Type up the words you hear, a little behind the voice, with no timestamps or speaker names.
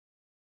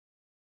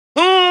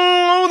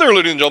there,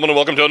 ladies and gentlemen, and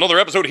welcome to another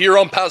episode here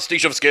on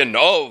Pasticheofskin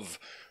of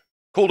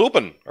Cold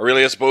Open.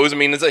 I suppose. I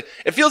mean,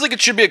 it feels like it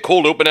should be a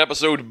Cold Open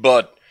episode,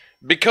 but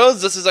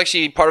because this is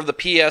actually part of the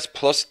PS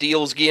Plus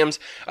deals games,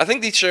 I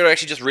think these should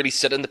actually just really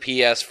sit in the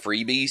PS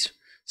Freebies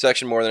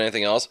section more than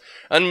anything else.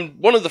 And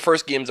one of the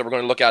first games that we're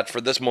going to look at for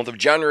this month of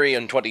January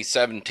in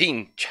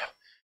 2017...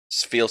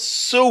 This feels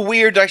so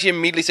weird to actually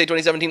immediately say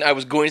 2017. I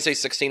was going to say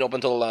 16 up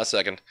until the last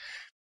second.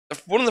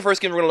 One of the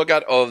first games we're going to look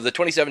at of the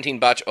 2017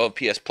 batch of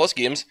PS Plus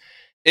games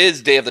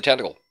is Day of the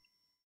Tentacle.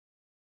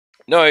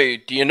 Now,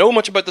 do you know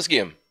much about this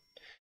game?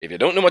 If you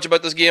don't know much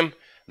about this game,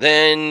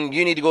 then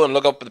you need to go and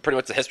look up pretty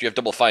much the history of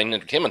Double Fine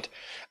Entertainment.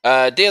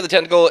 Day of the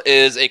Tentacle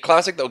is a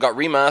classic that got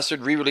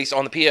remastered, re-released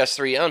on the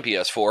PS3 and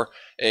PS4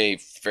 a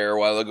fair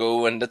while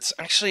ago, and it's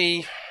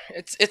actually,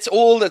 it's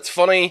old, it's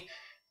funny.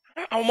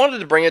 I wanted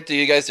to bring it to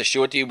you guys to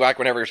show it to you back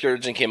whenever it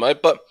originally came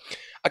out, but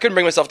I couldn't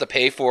bring myself to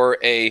pay for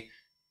a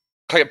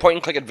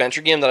point-and-click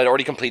adventure game that I'd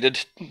already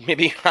completed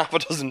maybe half a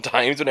dozen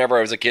times whenever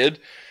I was a kid,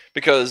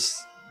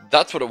 because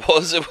that's what it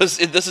was.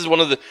 This is one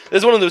of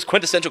those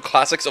quintessential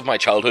classics of my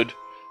childhood.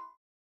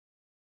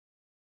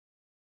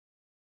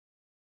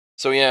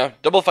 So yeah,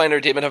 Double Fine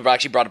Entertainment have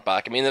actually brought it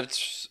back. I mean,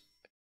 it's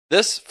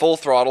this, Full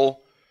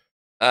Throttle,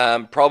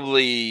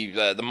 probably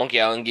the Monkey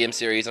Island game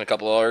series and a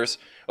couple others.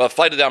 Well,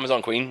 Flight of the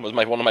Amazon Queen was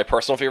one of my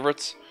personal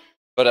favorites.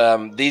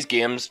 But these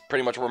games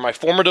pretty much were my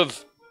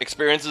formative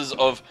experiences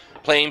of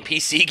playing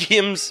PC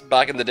games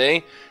back in the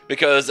day,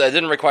 because it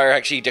didn't require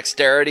actually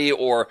dexterity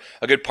or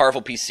a good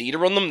powerful PC to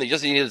run them. They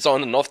just needed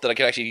something enough that I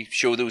could actually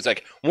show those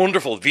like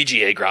wonderful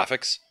VGA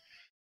graphics.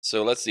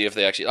 So let's see if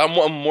they actually... I'm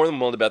more than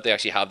willing to bet they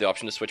actually have the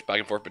option to switch back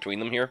and forth between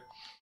them here.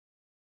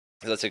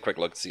 Let's take a quick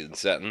look, see the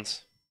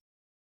settings.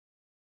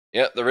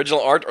 Yeah, the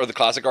original art or the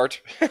classic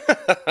art.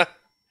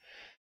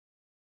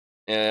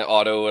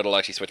 Auto, it'll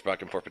actually switch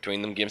back and forth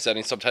between them. Game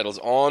settings, subtitles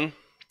on.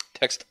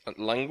 Text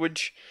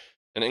language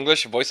in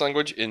English, voice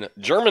language in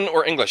German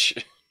or English.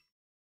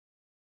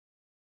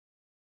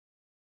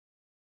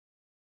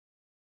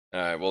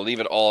 Alright, we'll leave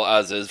it all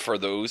as is for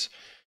those.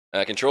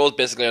 Controls,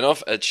 basically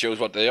enough. It shows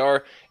what they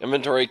are.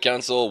 Inventory,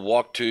 cancel,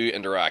 walk to,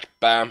 interact.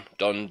 Bam,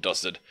 done,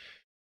 dusted.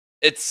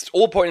 It's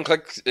old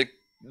point-and-click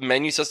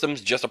menu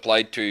systems just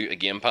applied to a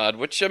gamepad,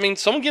 which, I mean,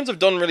 some games have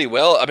done really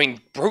well. I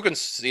mean, Broken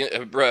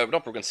Sword?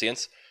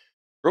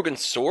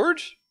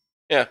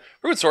 Yeah,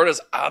 Broken Sword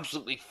is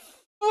absolutely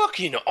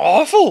fucking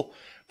awful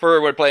for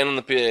what playing on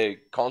the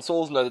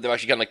consoles, now that they've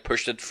actually kind of like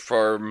pushed it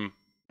from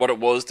what it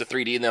was to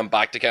 3D and then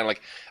back to kind of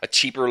like a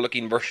cheaper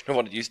looking version of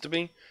what it used to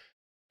be.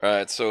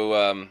 Alright, so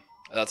I'm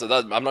not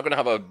going to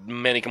have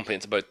many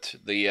complaints about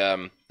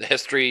the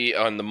history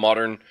on the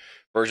modern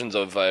versions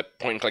of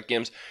point-and-click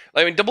games.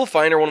 I mean, Double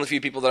Fine are one of the few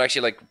people that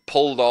actually like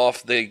pulled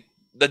off the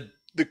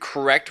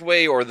correct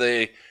way, or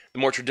the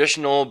more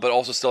traditional but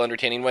also still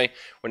entertaining way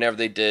whenever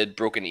they did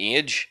Broken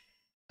Age.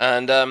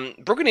 And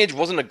Broken Age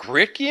wasn't a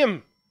great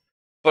game,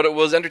 but it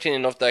was entertaining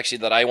enough that actually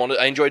that I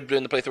enjoyed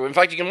doing the playthrough. In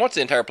fact, you can watch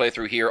the entire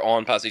playthrough here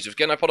on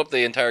Pasticheofskin. I put up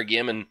the entire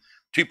game in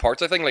 2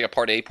 parts, I think, like a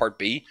part A, part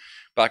B,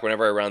 back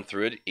whenever I ran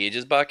through it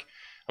ages back.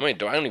 I mean, I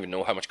don't even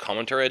know how much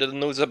commentary I did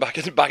in those back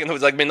in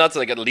those. Like, I mean, that's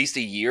like at least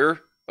a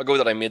year ago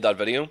that I made that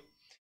video.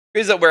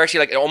 Is that we're actually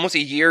like almost a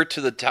year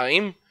to the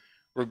time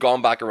we've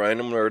gone back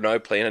around and we're now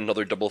playing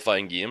another Double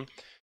Fine game.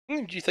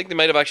 Do you think they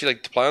might have actually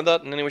like planned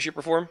that in any way, shape,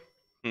 or form?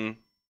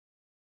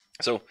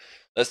 So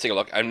let's take a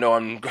look. I know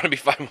I'm going to be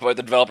fine about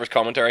the developer's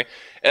commentary.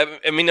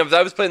 I mean, if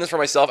I was playing this for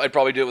myself, I'd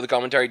probably do it with the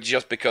commentary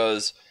just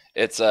because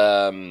it's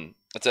an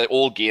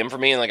old game for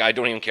me, and like I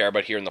don't even care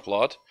about hearing the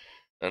plot.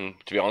 And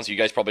to be honest, you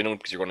guys probably don't,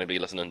 because you're going to be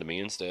listening to me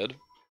instead.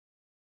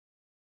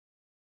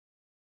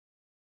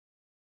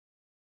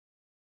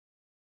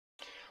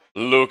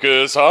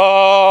 Lucas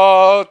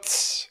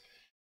Hot!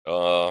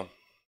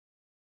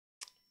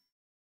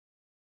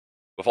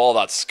 With all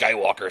that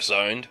Skywalker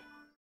sound.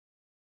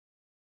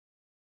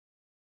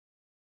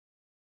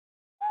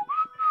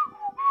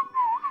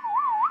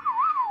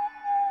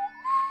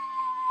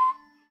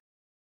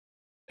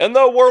 And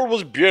the world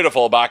was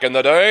beautiful back in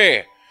the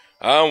day,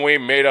 and we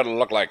made it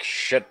look like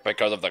shit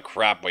because of the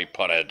crap we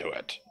put into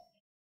it.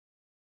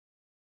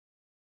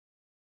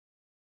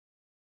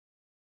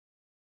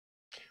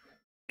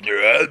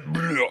 It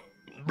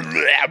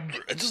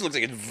just looks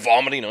like it's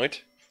vomiting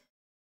out.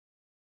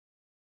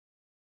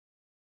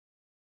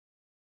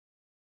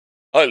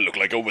 I look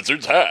like a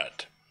wizard's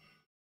hat.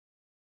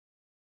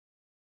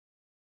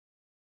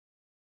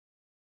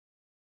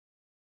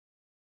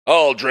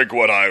 I'll drink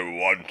what I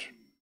want.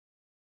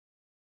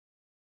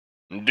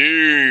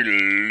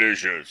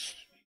 Delicious.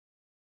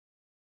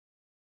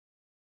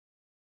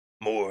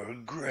 More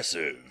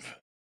aggressive.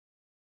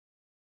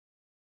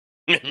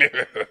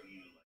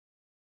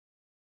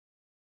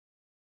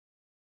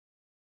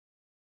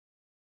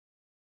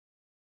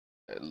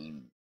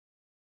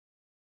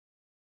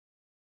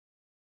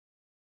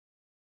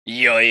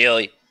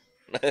 Yoy.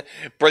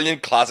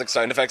 Brilliant classic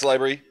sound effects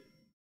library.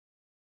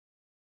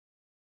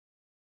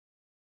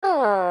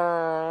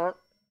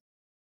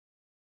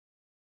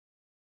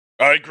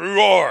 I grew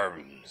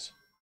arms.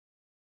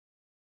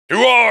 To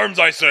arms,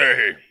 I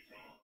say!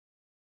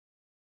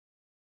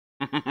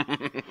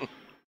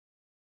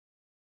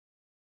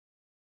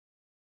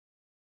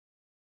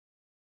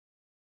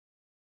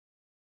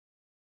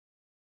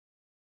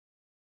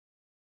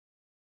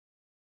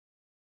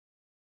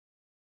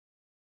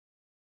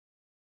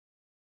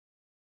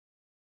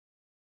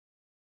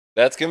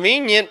 That's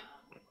convenient.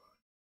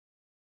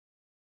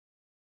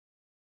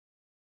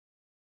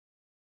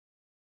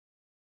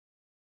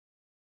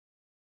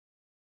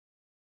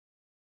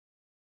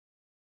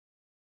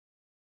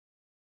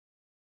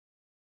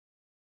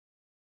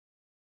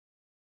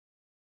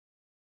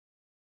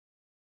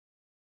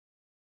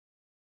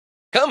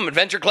 Come,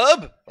 Adventure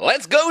Club,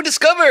 let's go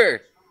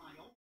discover!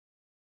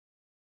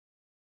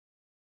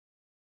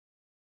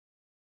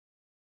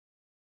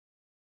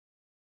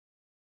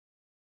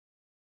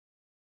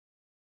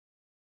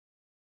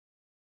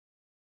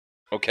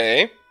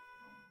 Okay.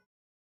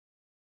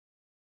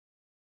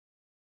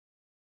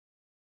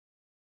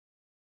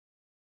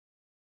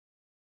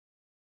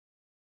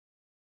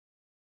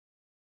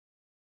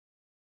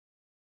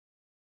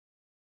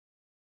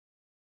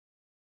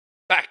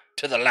 Back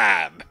to the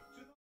lab.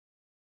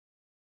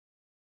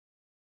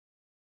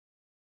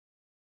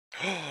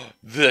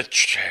 The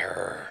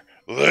terror.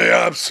 The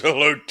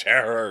absolute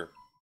terror.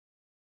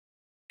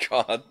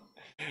 God.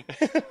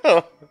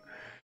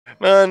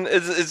 Man,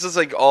 it's just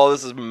like all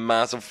this is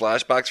massive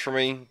flashbacks for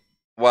me.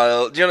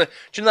 While do you know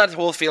that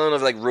whole feeling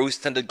of like rose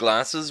tinted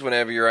glasses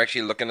whenever you're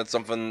actually looking at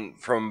something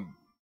from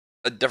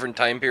a different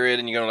time period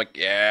and you're going like,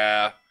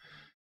 yeah,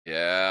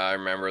 I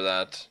remember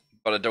that,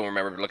 but I don't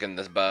remember it looking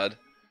this bad.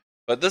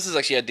 But this is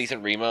actually a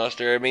decent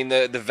remaster. I mean,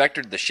 the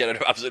vectored the shit out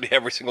of absolutely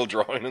every single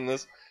drawing in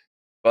this.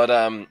 But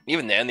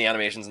even then, the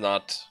animation's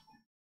not.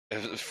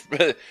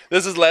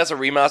 This is less a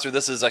remaster.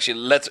 This is actually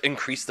let's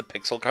increase the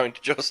pixel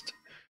count. Just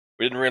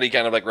we didn't really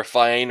kind of like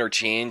refine or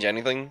change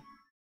anything.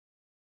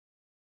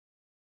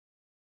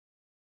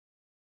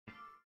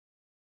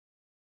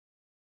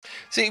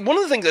 See, one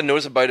of the things I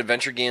notice about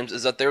adventure games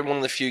is that they're one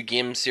of the few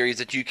game series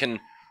that you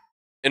can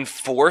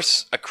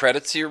enforce a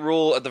credits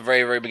rule at the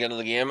very, very beginning of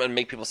the game and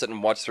make people sit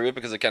and watch through it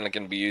because it kind of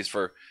can be used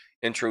for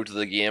intro to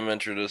the game,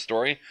 intro to the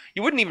story.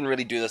 You wouldn't even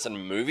really do this in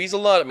movies a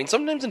lot. I mean,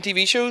 sometimes in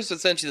TV shows,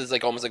 essentially, it's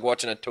like almost like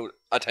watching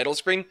a title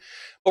screen.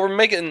 But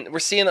we're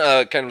seeing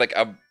a kind of like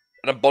an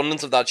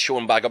abundance of that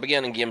showing back up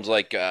again in games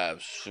like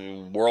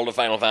World of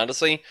Final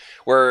Fantasy,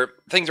 where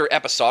things are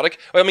episodic.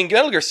 I mean,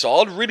 Metal Gear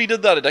Solid really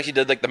did that. It actually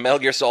did like the Metal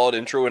Gear Solid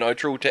intro and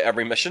outro to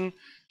every mission,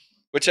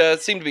 which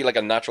seemed to be like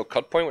a natural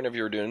cut point whenever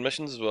you were doing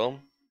missions as well.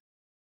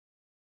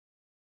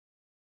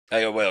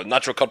 Well,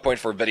 natural cut point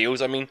for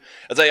videos, I mean.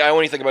 As I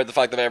only think about the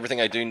fact that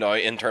everything I do now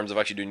in terms of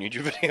actually doing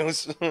YouTube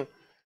videos.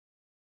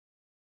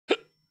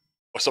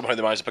 Somehow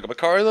they managed to pick up a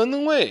car along the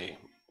way.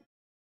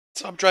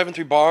 Stop driving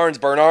through barns,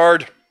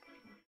 Bernard.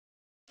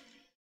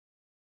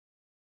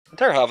 The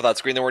entire half of that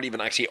screen, they weren't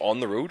even actually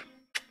on the road.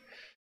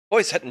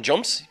 Boys hitting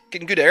jumps,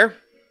 getting good air.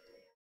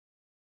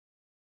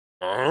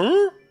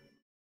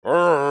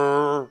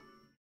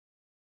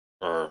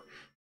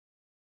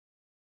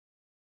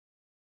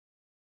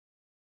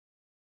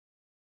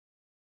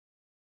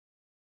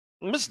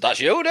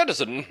 Mustachioed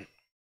Edison.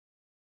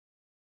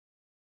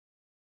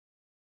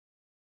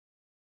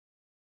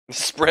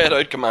 Spread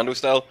out commando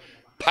style.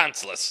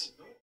 Pantsless.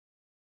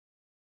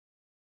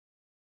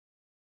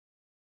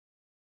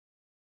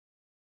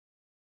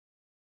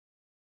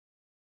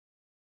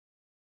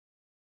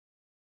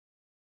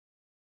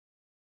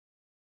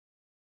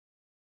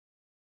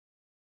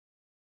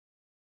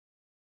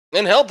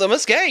 And help them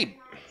escape.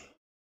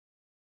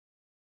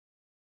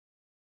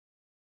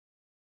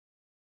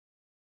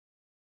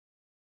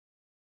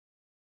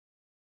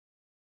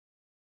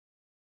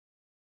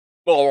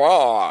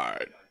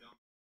 Alright.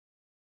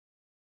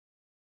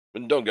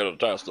 And don't get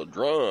attached to the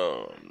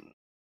drum.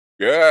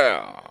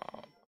 Yeah.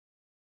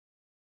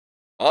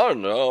 I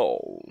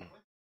know.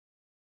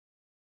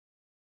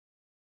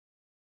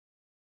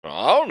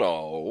 I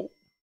know.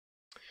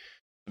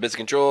 Basic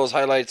controls,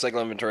 highlights, cycle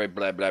inventory,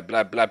 blah, blah,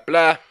 blah, blah,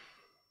 blah.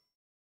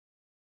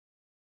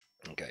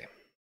 Okay.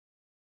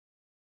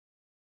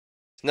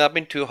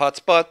 Snapping to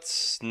hotspots,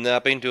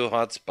 snapping to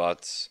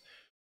hotspots.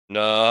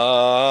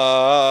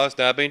 No,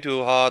 snapping to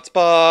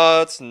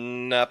hotspots,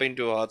 snapping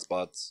to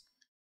hotspots.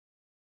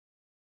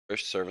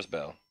 Push service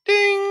bell.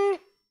 Ding!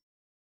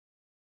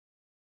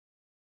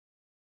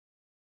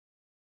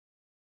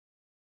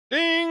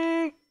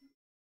 Ding!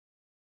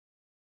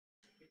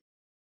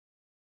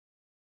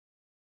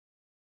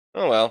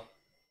 Oh well.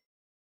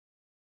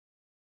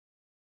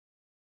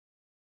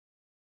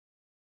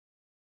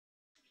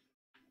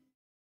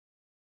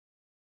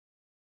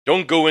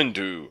 Don't go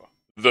into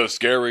the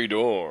scary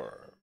door.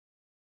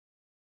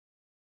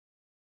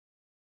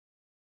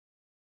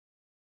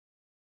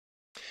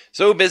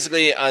 So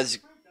basically, as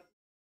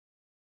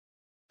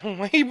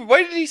why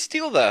did he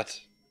steal that?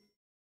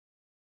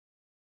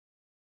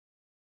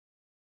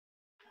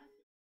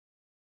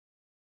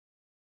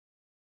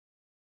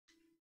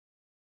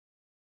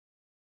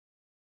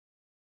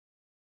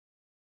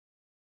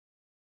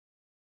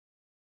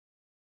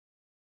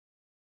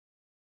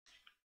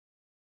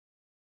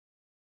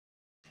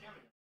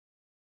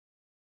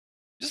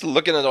 just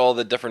looking at all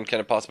the different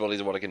kind of possibilities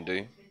of what I can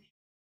do.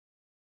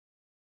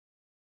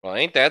 Well,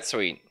 ain't that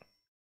sweet?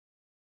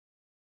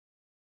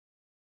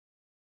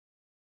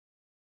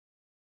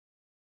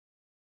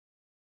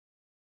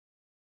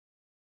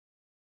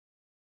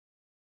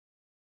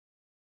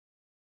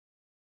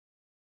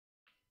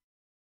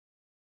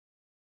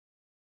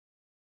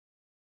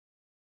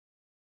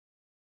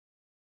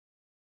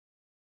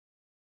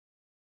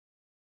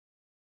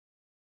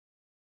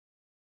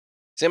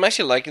 See, I'm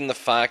actually liking the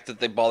fact that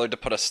they bothered to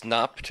put a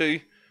snap to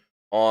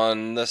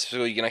on this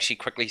so you can actually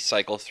quickly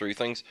cycle through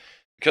things.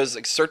 Because,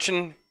 like,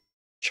 searching...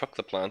 Chuck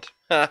the plant.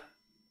 Ha!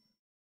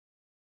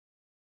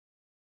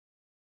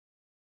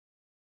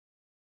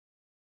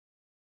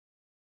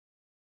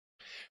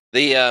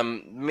 The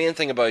main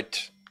thing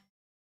about...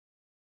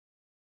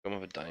 Gum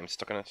of a dime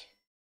stuck in it.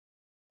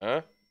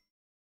 Huh?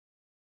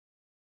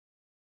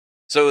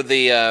 So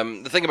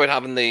the thing about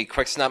having the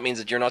quick snap means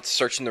that you're not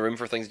searching the room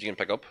for things that you can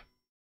pick up.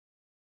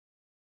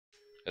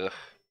 Ugh.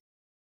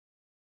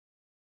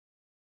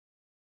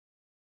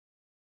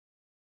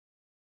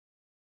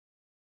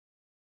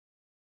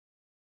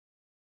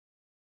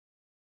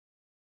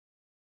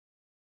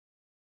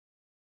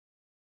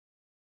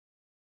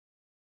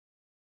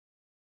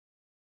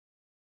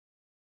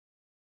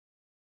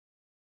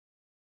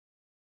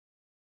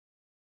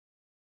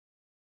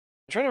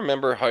 I'm trying to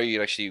remember how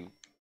you actually...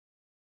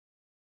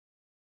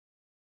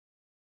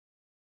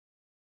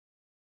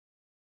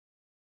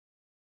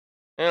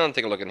 I'll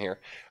take a look in here.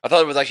 I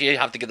thought it was actually you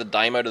have to get the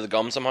dime out of the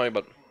gum somehow,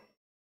 but...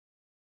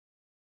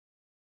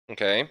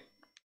 Okay.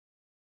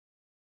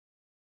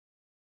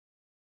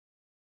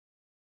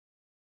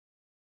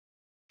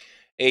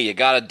 Hey, you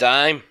got a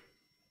dime?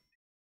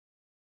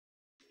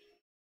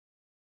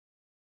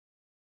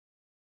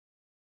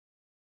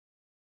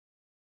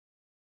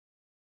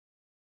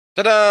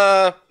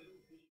 Ta-da!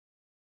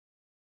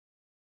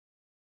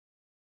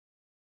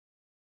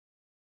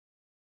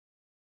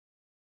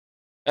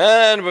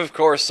 And we've, of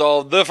course,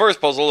 solved the first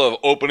puzzle of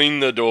opening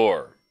the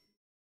door.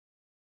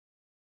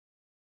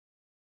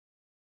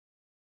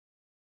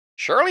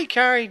 Shirley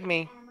carried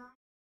me.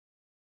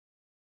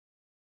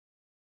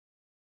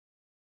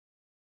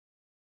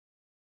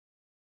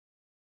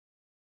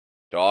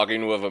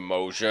 Talking with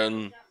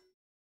emotion.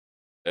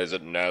 Is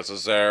it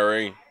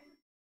necessary? If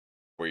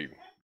we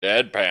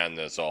deadpan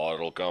this all,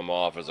 it'll come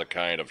off as a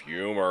kind of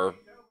humor.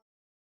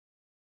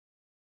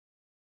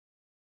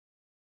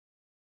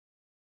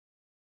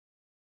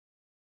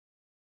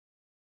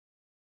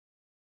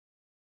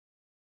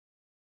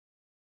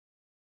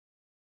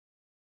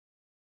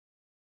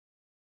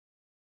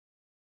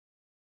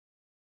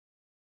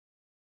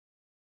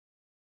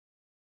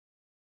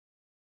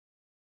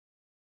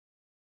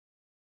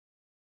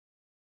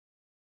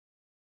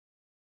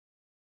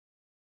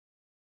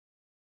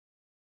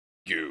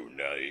 You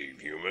naive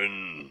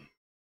human.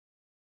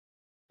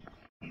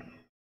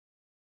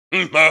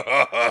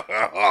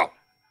 I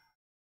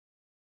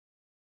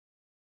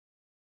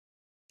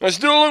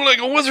still look like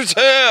a wizard's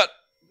hat!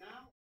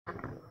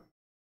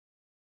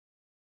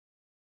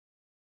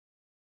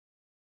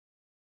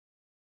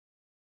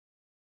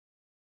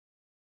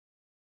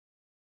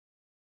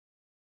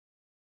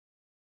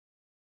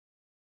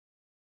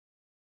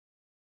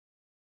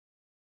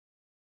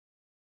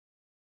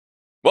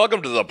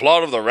 Welcome to the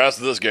plot of the rest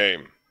of this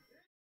game.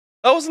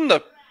 That wasn't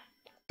a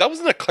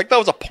click, that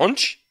was a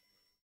punch?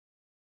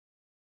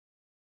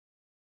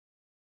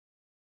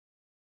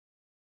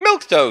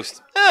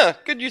 Milquetoast! Ah,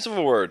 good use of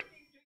a word.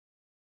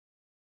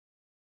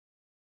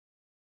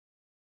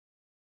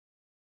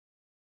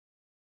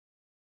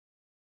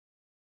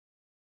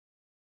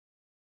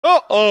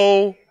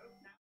 Uh-oh!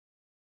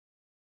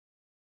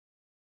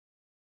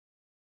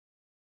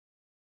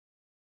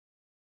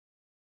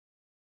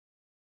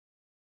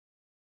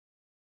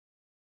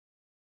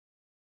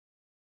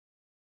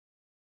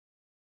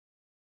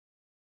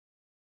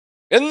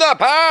 In the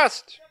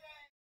past!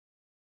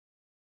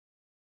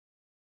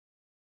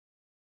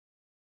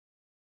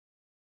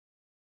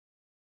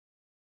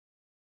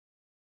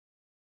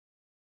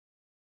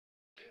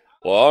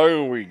 Why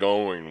are we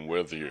going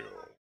with you?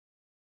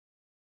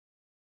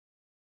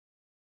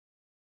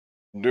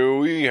 Do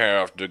we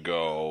have to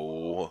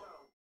go?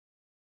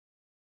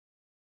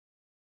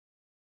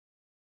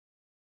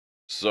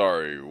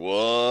 Sorry,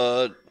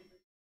 what?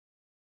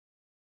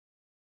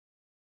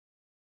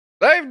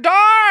 They've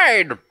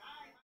died!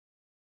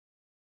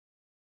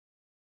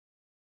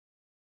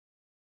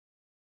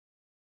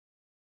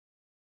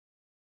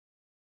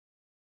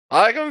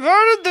 I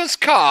converted this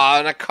car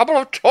and a couple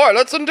of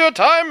toilets into a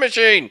time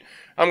machine.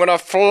 I'm gonna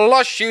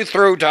flush you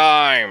through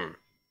time.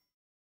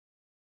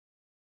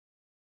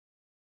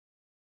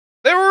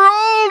 They were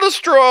all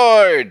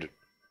destroyed.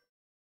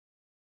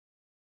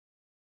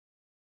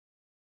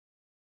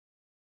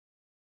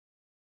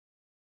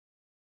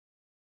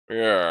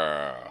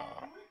 Yeah.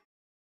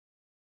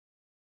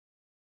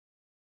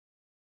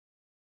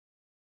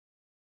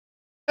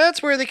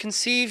 That's where they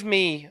conceived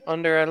me,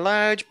 under a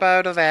large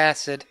bout of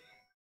acid.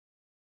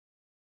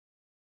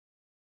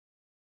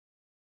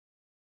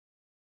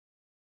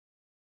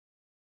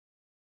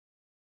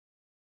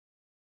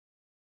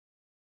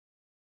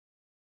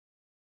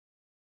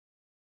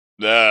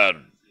 That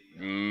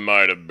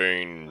might have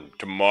been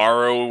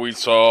tomorrow we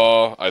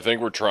saw. I think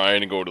we're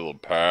trying to go to the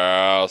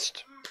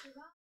past.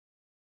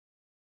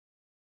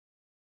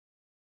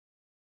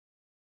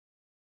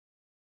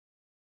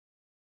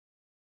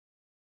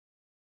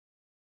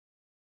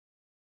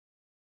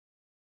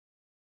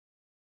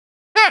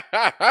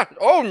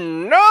 Oh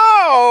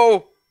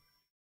no!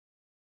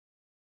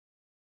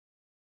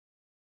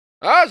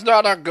 That's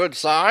not a good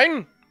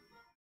sign.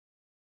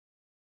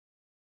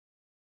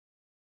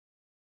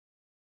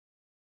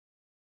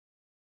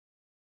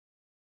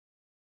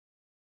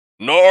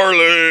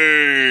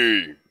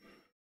 Gnarly!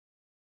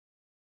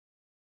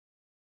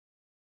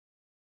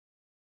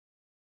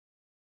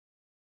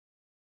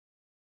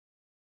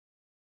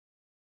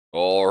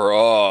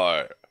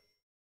 Alright.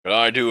 Can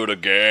I do it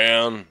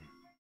again?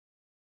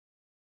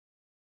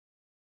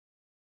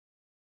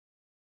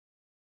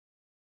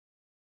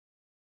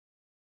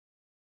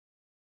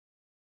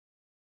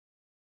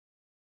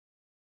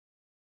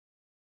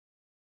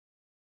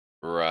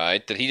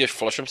 Right. Did he just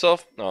flush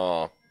himself?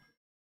 Aw.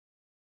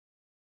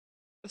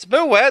 It's a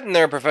bit wet in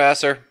there,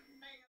 Professor.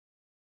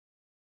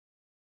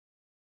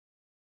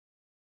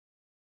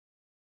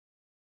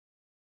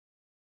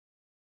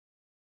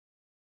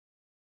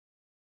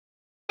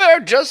 They're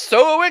just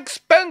so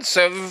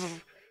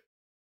expensive.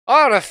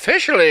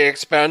 Artificially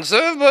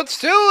expensive, but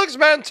still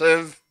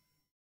expensive.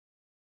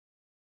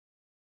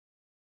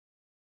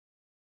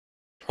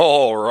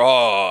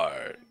 Alright.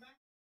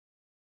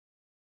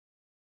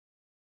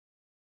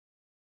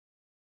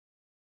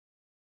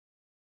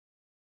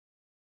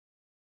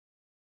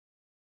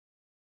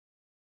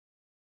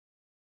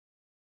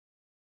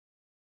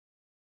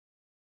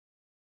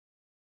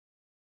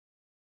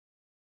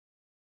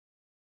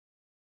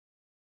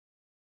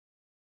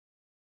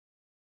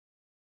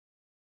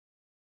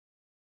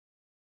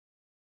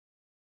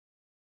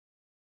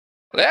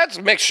 Let's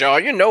make sure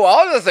you know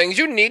all the things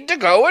you need to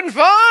go and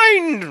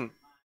find.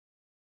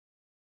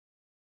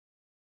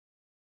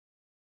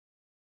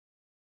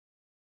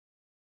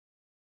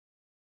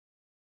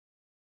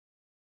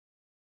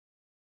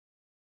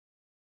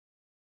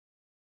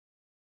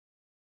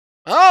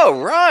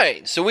 Oh,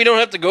 right. So we don't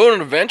have to go on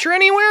an adventure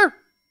anywhere?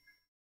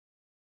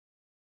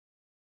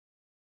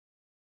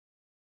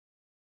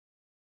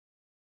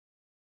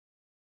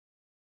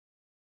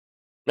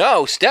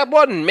 No, step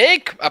one,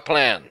 make a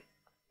plan.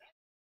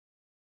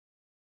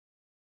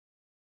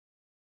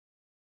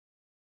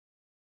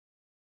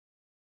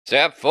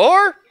 Step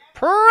four,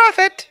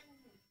 profit.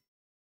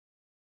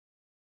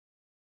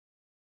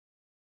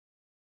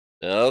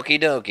 Okie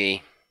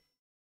dokie.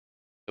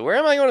 So where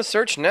am I going to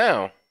search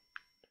now?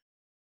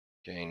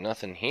 Okay,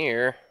 nothing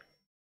here.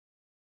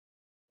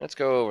 Let's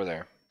go over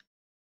there.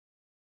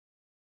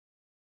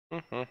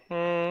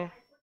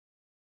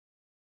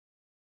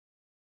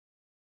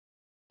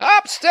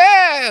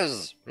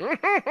 Upstairs!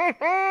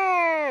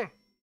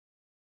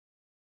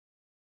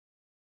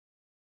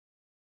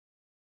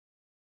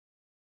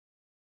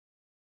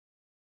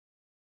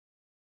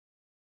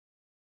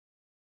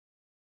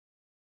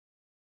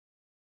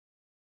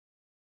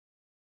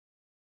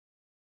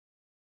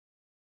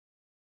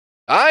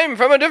 I'm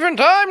from a different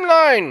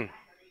timeline!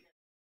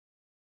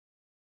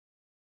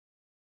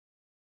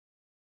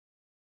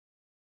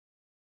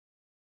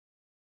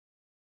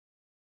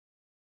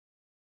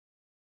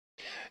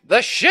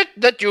 The shit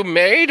that you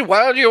made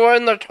while you were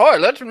in the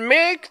toilet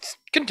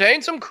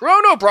contains some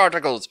chrono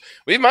particles.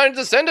 We've managed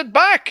to send it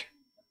back.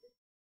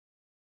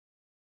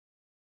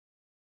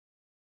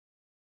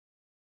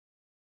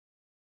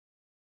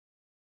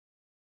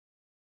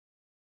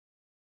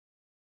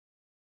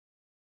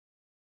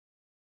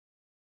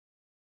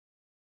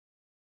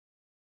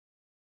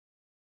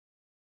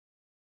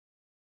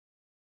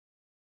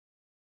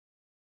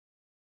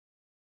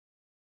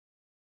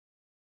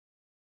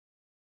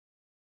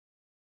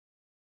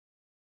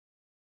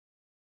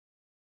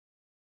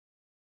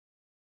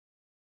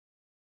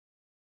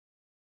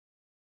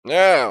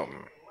 Yeah.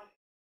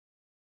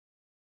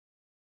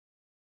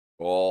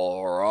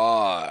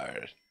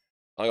 Alright.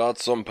 I got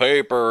some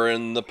paper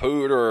in the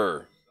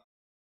pooter.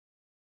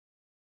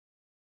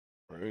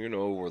 Bringing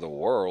over the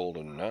world,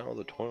 and now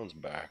the toilet's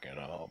backing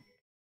up.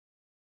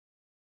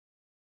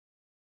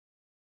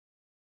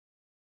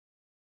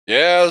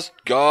 Yes,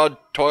 God,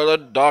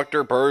 toilet,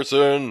 doctor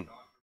person.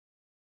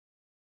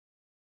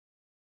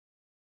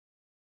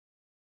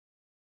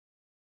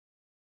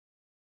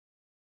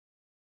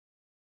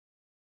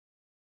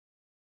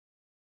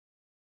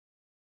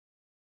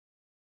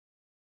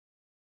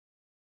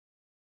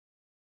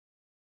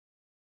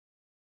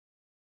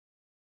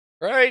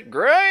 Right,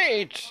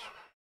 great.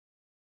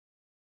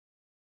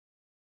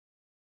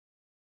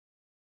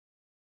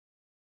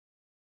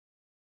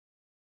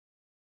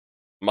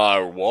 My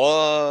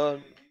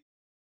what?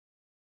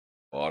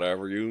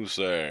 Whatever you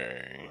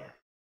say.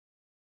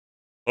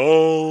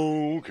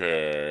 Okay.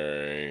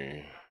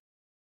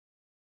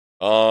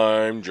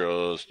 I'm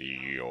just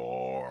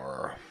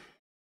Eeyore.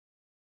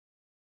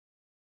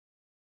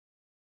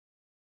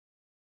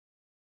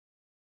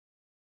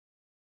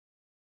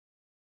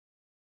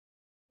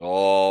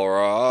 All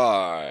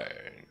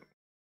right.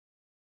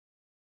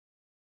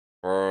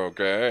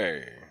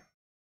 Okay.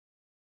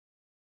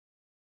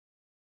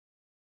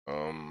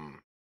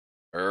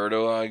 Where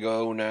do I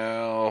go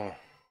now?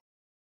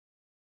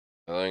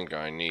 I think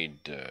I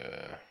need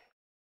to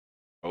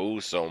go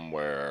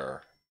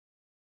somewhere.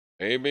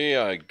 Maybe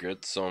I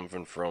get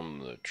something from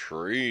the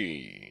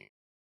tree.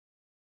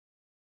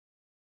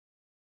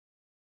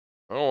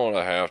 I don't want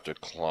to have to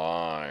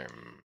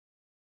climb.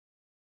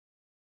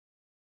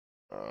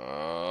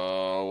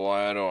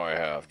 Why do I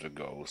have to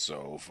go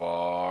so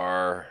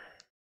far?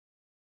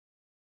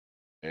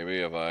 Maybe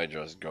if I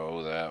just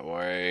go that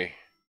way,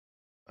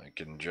 I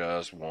can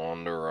just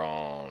wander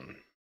on.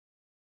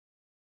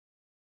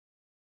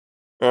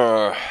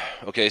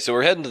 Okay, so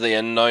we're heading to the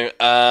end now.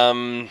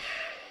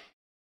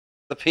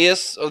 The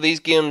pace of these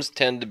games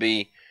tend to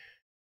be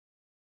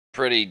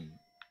pretty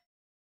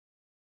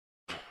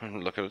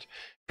look at it,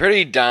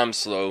 pretty damn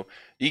slow.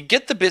 You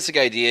get the basic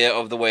idea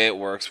of the way it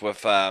works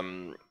with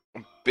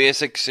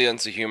basic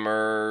sense of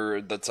humor.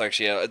 That's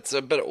actually it's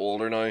a bit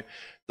older now.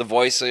 The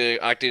voice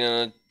acting in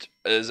it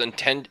is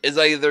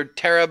either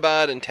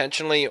terribad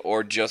intentionally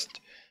or just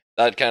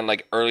that kind of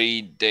like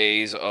early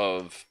days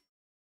of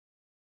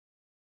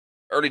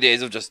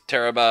just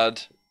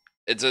terribad.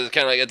 It's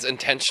kind of like it's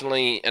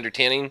intentionally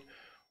entertaining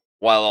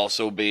while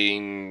also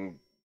being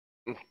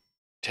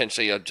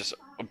potentially just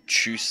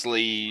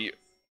obtusely.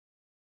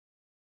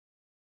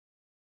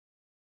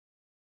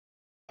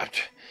 I'm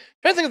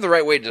trying to think of the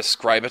right way to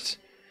describe it.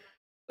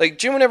 Like,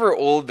 do you remember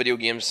old video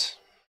games?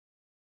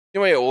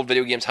 You know, old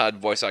video games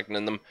had voice acting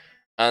in them,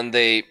 and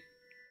it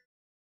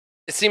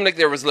seemed like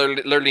there was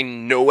literally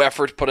no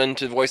effort put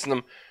into voicing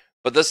them,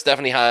 but this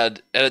definitely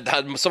had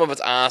some of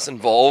its ass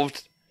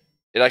involved.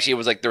 It actually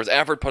was like there was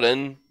effort put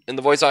in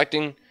the voice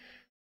acting,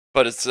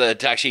 but it's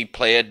to actually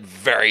play it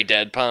very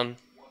deadpan.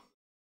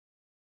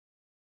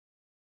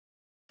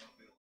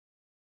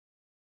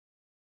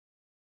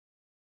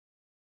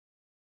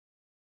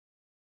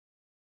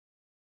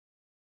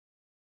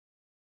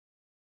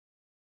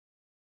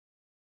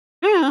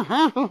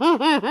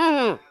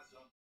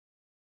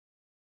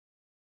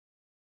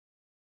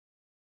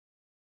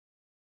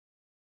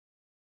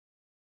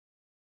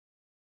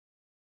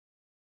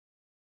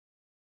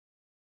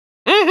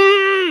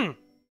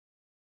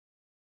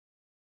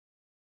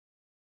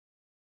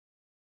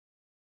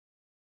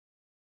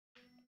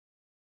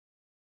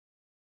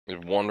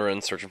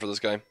 Wandering, searching for this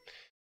guy.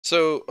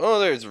 So,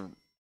 there's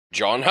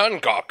John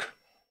Hancock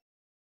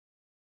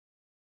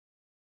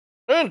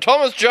and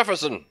Thomas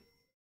Jefferson.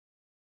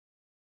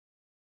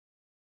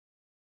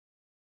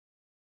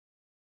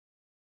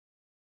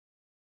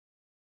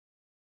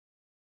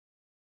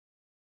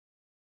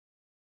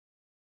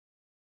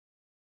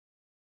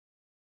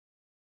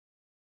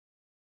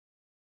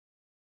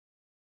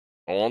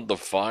 I want the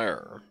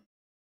fire.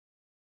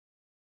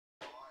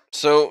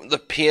 So the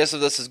pace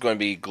of this is going to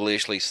be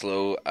glacially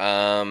slow.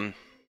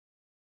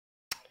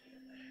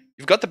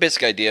 You've got the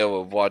basic idea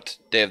of what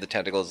Day of the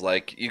Tentacle is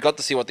like. You got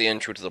to see what the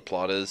intro to the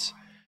plot is.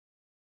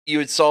 You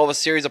would solve a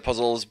series of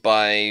puzzles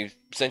by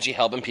essentially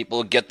helping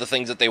people get the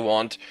things that they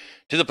want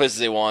to the places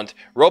they want,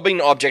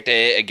 rubbing object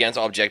A against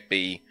object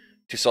B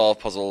to solve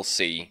puzzle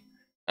C.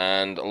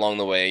 And along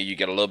the way, you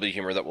get a little bit of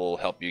humor that will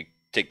help you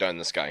take down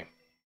this guy.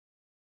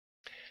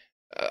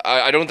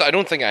 I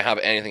don't think I have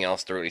anything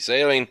else to really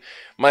say. I mean,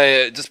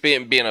 my just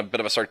being a bit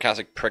of a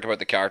sarcastic prick about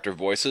the character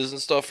voices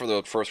and stuff for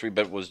the first wee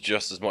bit was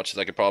just as much as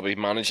I could probably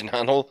manage and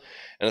handle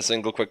in a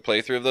single quick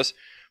playthrough of this.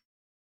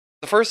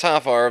 The first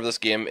half hour of this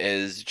game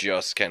is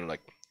just kind of like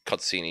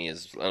cutscene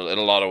in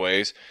a lot of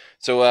ways.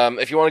 So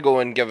if you want to go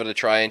and give it a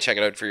try and check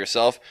it out for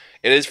yourself,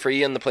 it is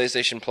free in the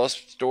PlayStation Plus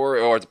store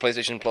or the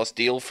PlayStation Plus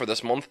deal for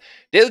this month.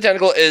 Day of the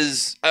Tentacle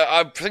is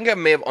I think I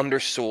may have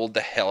undersold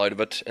the hell out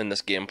of it in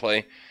this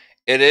gameplay.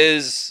 It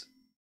is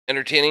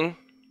entertaining.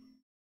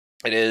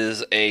 It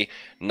is a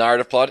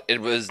narrative plot. It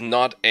was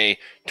not a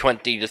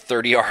 20 to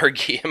 30 hour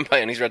game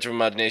by any stretch of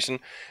imagination.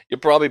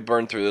 You'll probably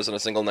burn through this in a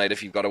single night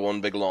if you've got a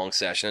one big long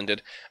session into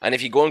it. And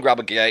if you go and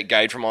grab a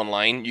guide from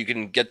online, you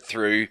can get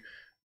through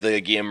the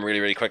game really,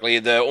 really quickly.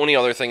 The only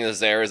other thing that's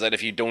there is that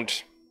if you do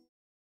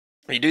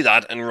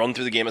that and run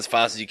through the game as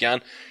fast as you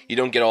can, you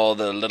don't get all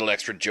the little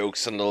extra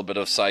jokes and a little bit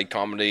of side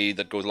comedy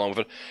that goes along with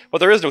it. But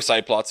there is no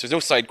side plots, there's no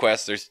side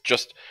quests, there's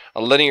just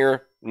a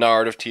linear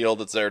narrative tale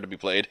that's there to be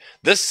played.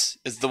 This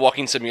is the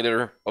walking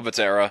simulator of its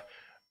era.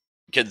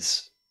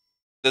 Kids,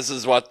 this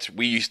is what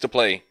we used to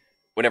play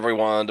whenever we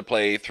wanted to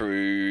play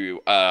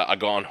through a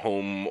Gone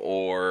Home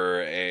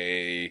or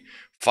a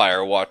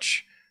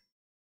Firewatch.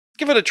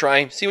 Give it a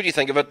try. See what you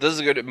think of it. This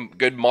is a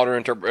good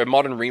modern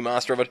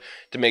remaster of it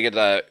to make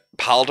it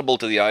palatable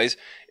to the eyes.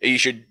 You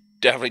should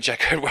definitely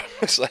check out what it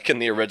looks like in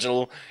the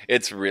original.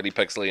 It's really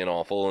pixely and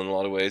awful in a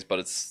lot of ways,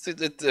 but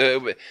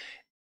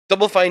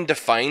Double Fine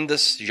defined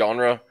this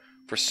genre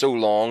for so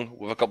long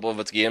with a couple of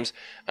its games,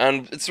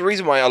 and it's the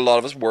reason why a lot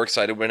of us were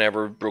excited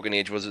whenever Broken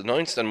Age was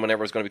announced and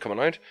whenever it's going to be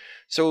coming out.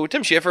 So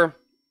Tim Schafer,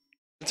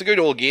 it's a good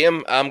old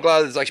game. I'm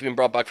glad it's actually been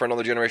brought back for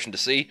another generation to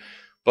see,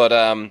 but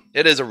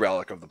it is a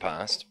relic of the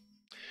past.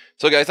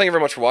 So guys, thank you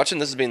very much for watching.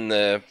 This has been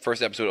the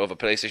first episode of a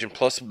PlayStation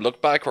Plus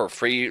look back, or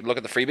free look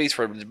at the freebies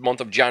for the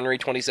month of January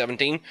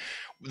 2017.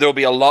 There'll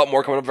be a lot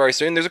more coming up very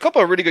soon. There's a couple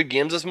of really good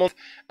games this month,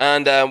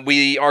 and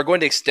we are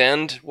going to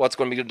extend what's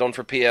going to be done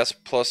for PS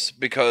Plus,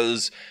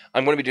 because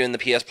I'm going to be doing the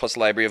PS Plus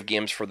library of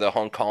games for the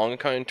Hong Kong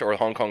account, or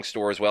Hong Kong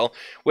store as well,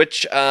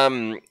 which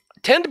tend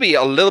to be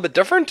a little bit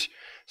different.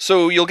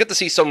 So you'll get to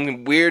see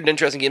some weird and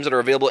interesting games that are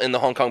available in the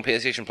Hong Kong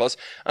PlayStation Plus.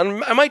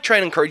 And I might try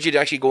and encourage you to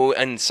actually go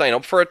and sign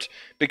up for it,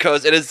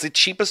 because it is the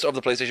cheapest of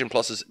the PlayStation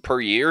Pluses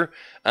per year.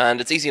 And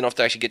it's easy enough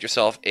to actually get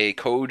yourself a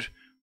code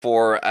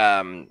for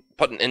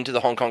putting into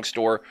the Hong Kong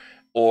store,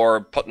 or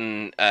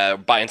putting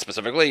buying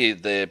specifically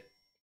the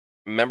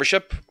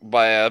membership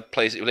via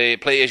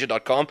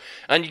PlayAsia.com.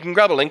 And you can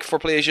grab a link for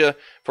PlayAsia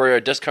for a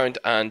discount,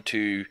 and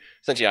to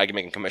essentially I can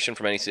make a commission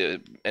from any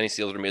sales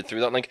that are made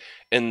through that link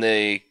in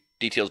the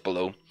details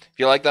below. If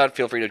you like that,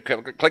 feel free to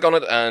click on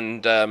it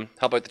and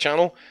help out the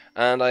channel,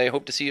 and I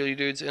hope to see you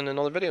dudes in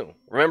another video.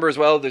 Remember as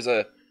well, there's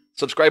a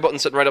subscribe button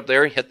sitting right up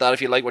there. Hit that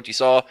if you like what you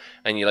saw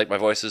and you like my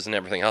voices and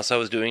everything else I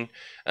was doing.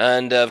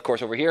 And of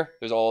course over here,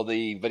 there's all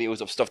the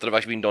videos of stuff that have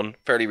actually been done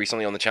fairly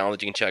recently on the channel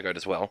that you can check out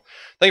as well.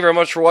 Thank you very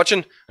much for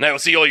watching, and I will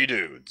see all you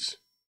dudes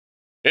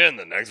in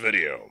the next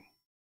video.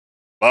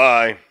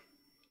 Bye.